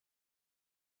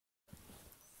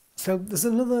So there's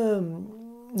another,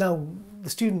 now the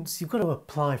students, you've got to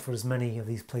apply for as many of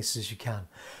these places as you can,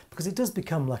 because it does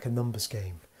become like a numbers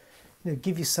game. You know,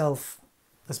 give yourself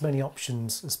as many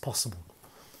options as possible.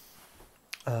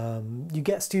 You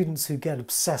get students who get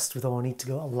obsessed with, oh, I need to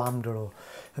go to Lambda,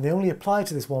 and they only apply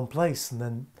to this one place and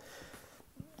then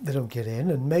they don't get in,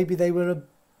 and maybe they were a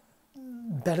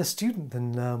better student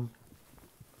than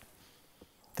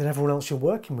everyone else you're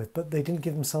working with, but they didn't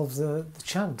give themselves the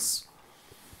chance.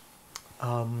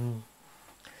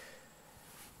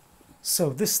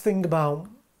 So this thing about,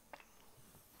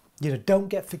 you know, don't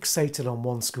get fixated on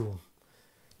one school.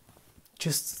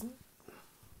 Just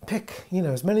pick, you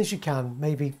know, as many as you can,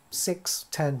 maybe 6,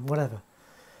 10, whatever,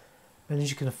 as many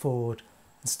as you can afford,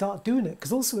 and start doing it.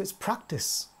 Because also it's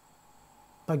practice.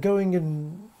 By going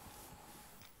and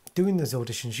doing those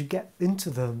auditions, you get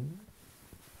into the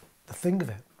thing of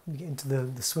it. You get into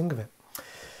the swing of it.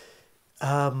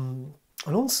 And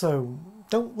also,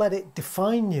 don't let it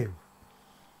define you.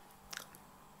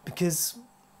 Because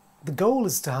the goal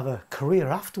is to have a career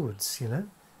afterwards, you know.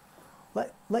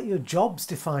 Let your jobs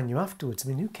define you afterwards. I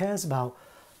mean, who cares about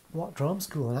what drama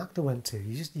school an actor went to?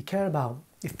 You care about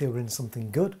if they were in something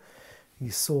good.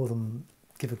 You saw them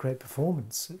give a great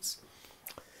performance.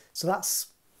 So that's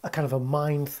a kind of a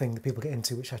mind thing that people get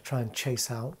into, which I try and chase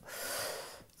out.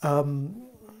 The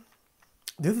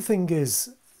other thing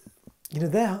is, you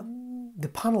know, the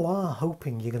panel are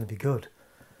hoping you're going to be good.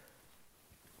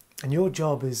 And your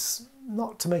job is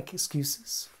not to make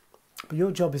excuses, but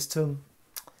your job is to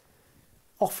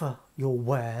offer your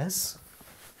wares.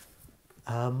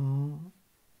 You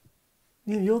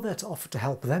know, you're there to offer to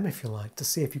help them, if you like, to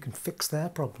see if you can fix their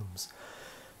problems.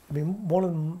 I mean, one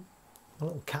of them, a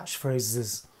little catchphrase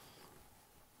is,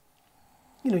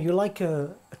 you know, you're like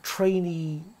a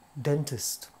trainee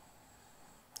dentist.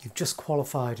 You've just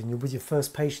qualified and you're with your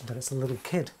first patient and it's a little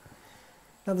kid.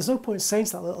 Now, there's no point saying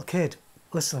to that little kid,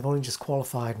 listen, I've only just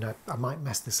qualified and I might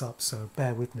mess this up, so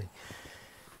bear with me.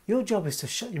 Your job is to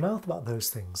shut your mouth about those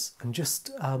things and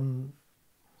just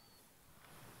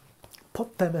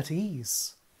put them at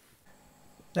ease.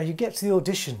 Now, you get to the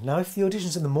audition. Now, if the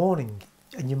audition's in the morning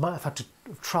and you might have had to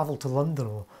travel to London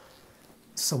or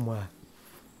somewhere,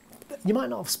 you might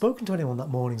not have spoken to anyone that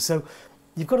morning. So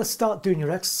you've got to start doing your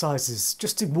exercises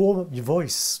just to warm up your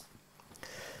voice.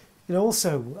 You know,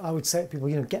 also, I would say to people,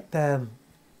 you know, get there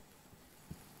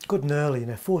good and early, you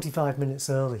know, 45 minutes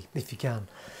early if you can,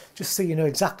 just so you know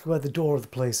exactly where the door of the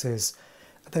place is.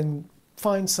 And then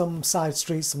find some side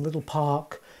street, some little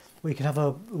park where you can have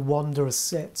a wander, a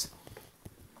sit.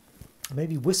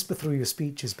 Maybe whisper through your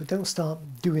speeches, but don't start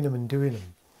doing them and doing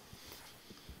them.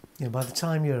 You know, by the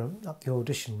time you're at the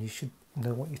audition, you should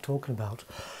know what you're talking about.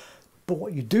 But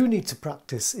what you do need to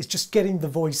practice is just getting the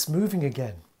voice moving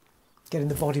again, getting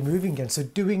the body moving again. So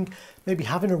maybe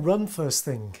having a run first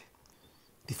thing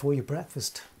before your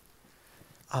breakfast.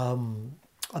 And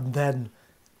then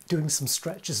doing some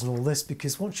stretches and all this,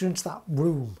 because once you're into that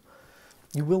room,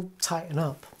 you will tighten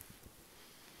up.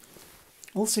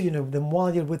 Also, you know, then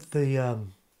while you're with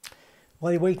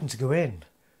while you're waiting to go in,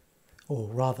 or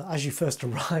rather, as you first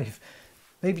arrive,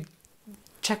 maybe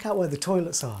check out where the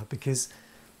toilets are, because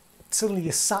suddenly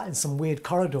you're sat in some weird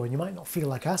corridor and you might not feel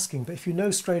like asking, but if you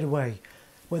know straight away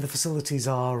where the facilities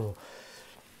are,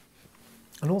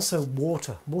 and also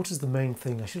water. Water's the main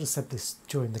thing. I should have said this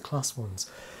during the class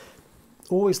ones.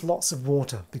 Always lots of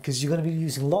water, because you're going to be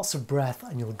using lots of breath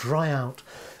and you'll dry out,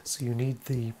 so you need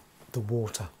the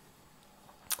water.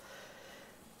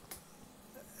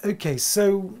 Okay,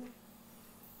 so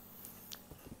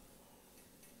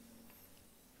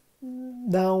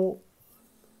now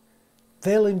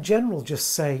they'll in general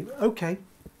just say, okay,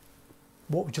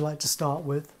 what would you like to start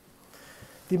with?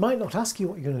 They might not ask you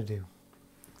what you're going to do,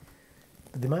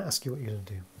 but they might ask you what you're going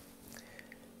to do.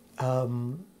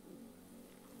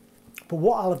 But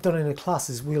what I'll have done in a class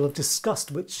is we'll have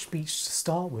discussed which speech to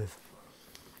start with.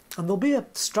 And there'll be a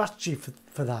strategy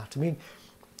for that. I mean,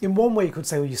 in one way you could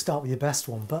say, well, you start with your best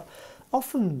one, but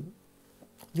often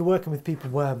you're working with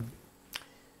people where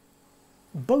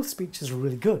both speeches are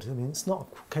really good. I mean, it's not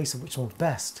a case of which one's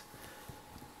best,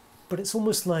 but it's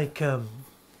almost like, I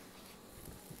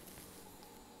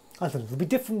don't know, there'll be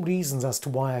different reasons as to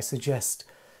why I suggest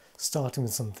starting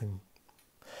with something.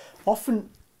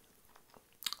 Often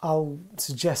I'll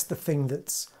suggest the thing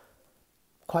that's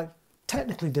quite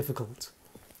technically difficult,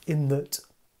 in that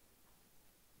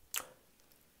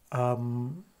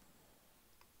the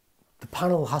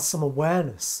panel has some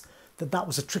awareness that that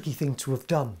was a tricky thing to have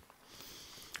done.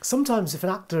 Sometimes if an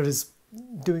actor is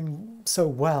doing so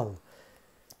well,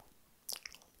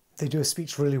 they do a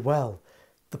speech really well,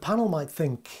 the panel might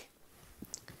think,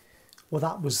 well,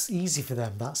 that was easy for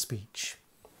them, that speech.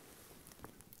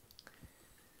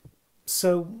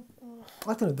 So,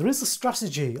 I don't know, there is a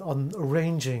strategy on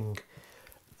arranging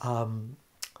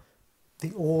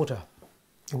the order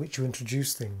in which you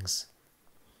introduce things.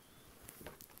 I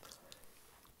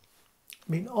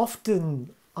mean,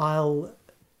 often I'll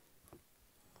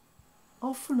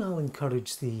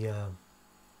encourage the...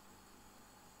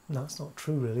 no, that's not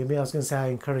true, really. I mean, I was going to say I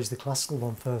encourage the classical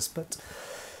one first, but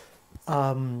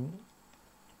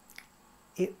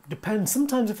it depends.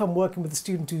 Sometimes if I'm working with a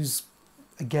student who's,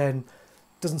 again,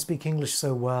 doesn't speak English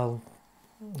so well,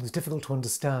 it's difficult to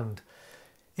understand,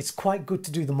 it's quite good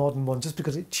to do the modern one just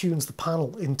because it tunes the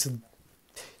panel into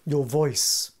your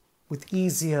voice with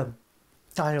easier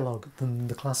dialogue than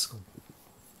the classical.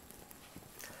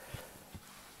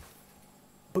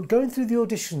 But going through the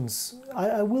auditions,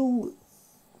 I will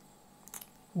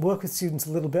work with students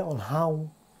a little bit on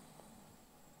how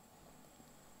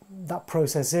that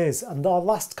process is. And our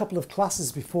last couple of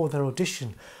classes before their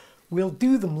audition, we'll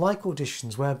do them like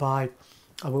auditions, whereby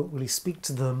I won't really speak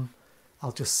to them,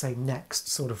 I'll just say next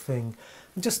sort of thing,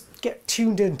 and just get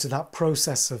tuned into that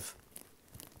process of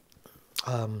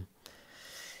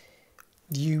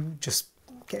you just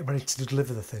getting ready to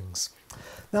deliver the things.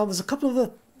 Now there's a couple of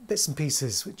other bits and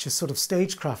pieces which are sort of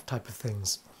stagecraft type of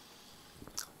things.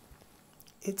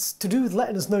 It's to do with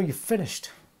letting us know you've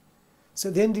finished. So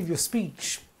at the end of your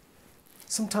speech,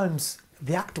 sometimes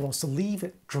the actor wants to leave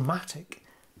it dramatic,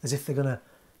 as if they're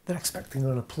expecting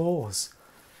an applause.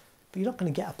 But you're not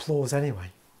going to get applause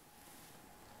anyway.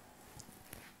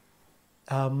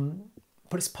 But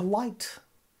it's polite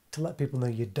to let people know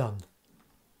you're done.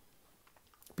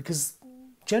 Because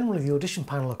generally the audition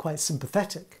panel are quite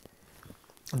sympathetic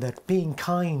and they're being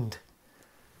kind.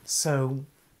 So,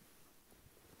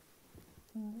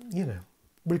 you know,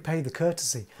 repay the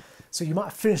courtesy. So you might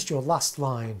have finished your last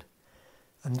line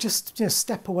and just, you know,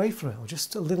 step away from it, or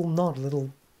just a little nod, a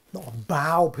little, not a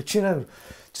bow, but, you know,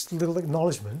 just a little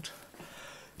acknowledgement.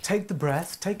 Take the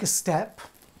breath, take a step,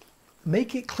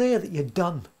 make it clear that you're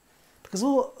done. Because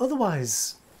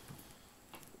otherwise,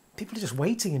 people are just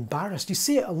waiting, embarrassed. You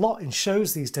see it a lot in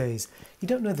shows these days. You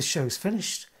don't know the show's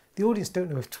finished. The audience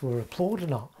don't know if to applaud or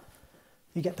not.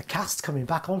 You get the cast coming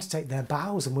back on to take their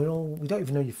bows and we don't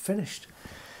even know you've finished.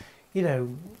 You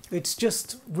know, it's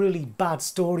just really bad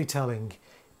storytelling.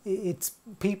 It's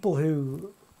people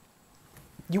who...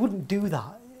 You wouldn't do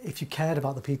that if you cared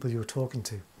about the people you were talking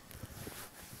to.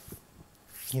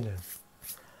 You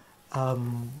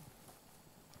know.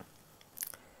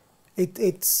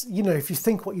 It's, you know, if you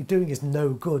think what you're doing is no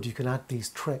good, you can add these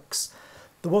tricks.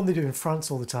 The one they do in France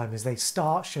all the time is they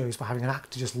start shows by having an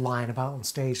actor just lying about on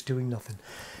stage doing nothing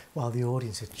while the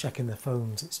audience is checking their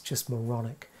phones. It's just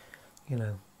moronic. You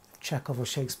know, Chekhov or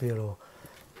Shakespeare or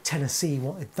Tennessee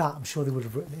wanted that. I'm sure they would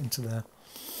have written it into their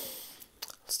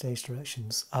stage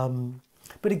directions.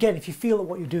 But again, if you feel that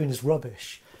what you're doing is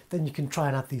rubbish, then you can try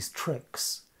and add these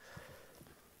tricks.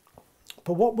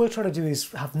 But what we're trying to do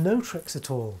is have no tricks at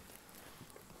all.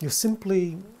 You're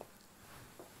simply,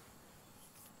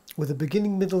 with a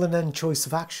beginning, middle and end choice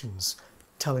of actions,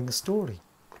 telling a story.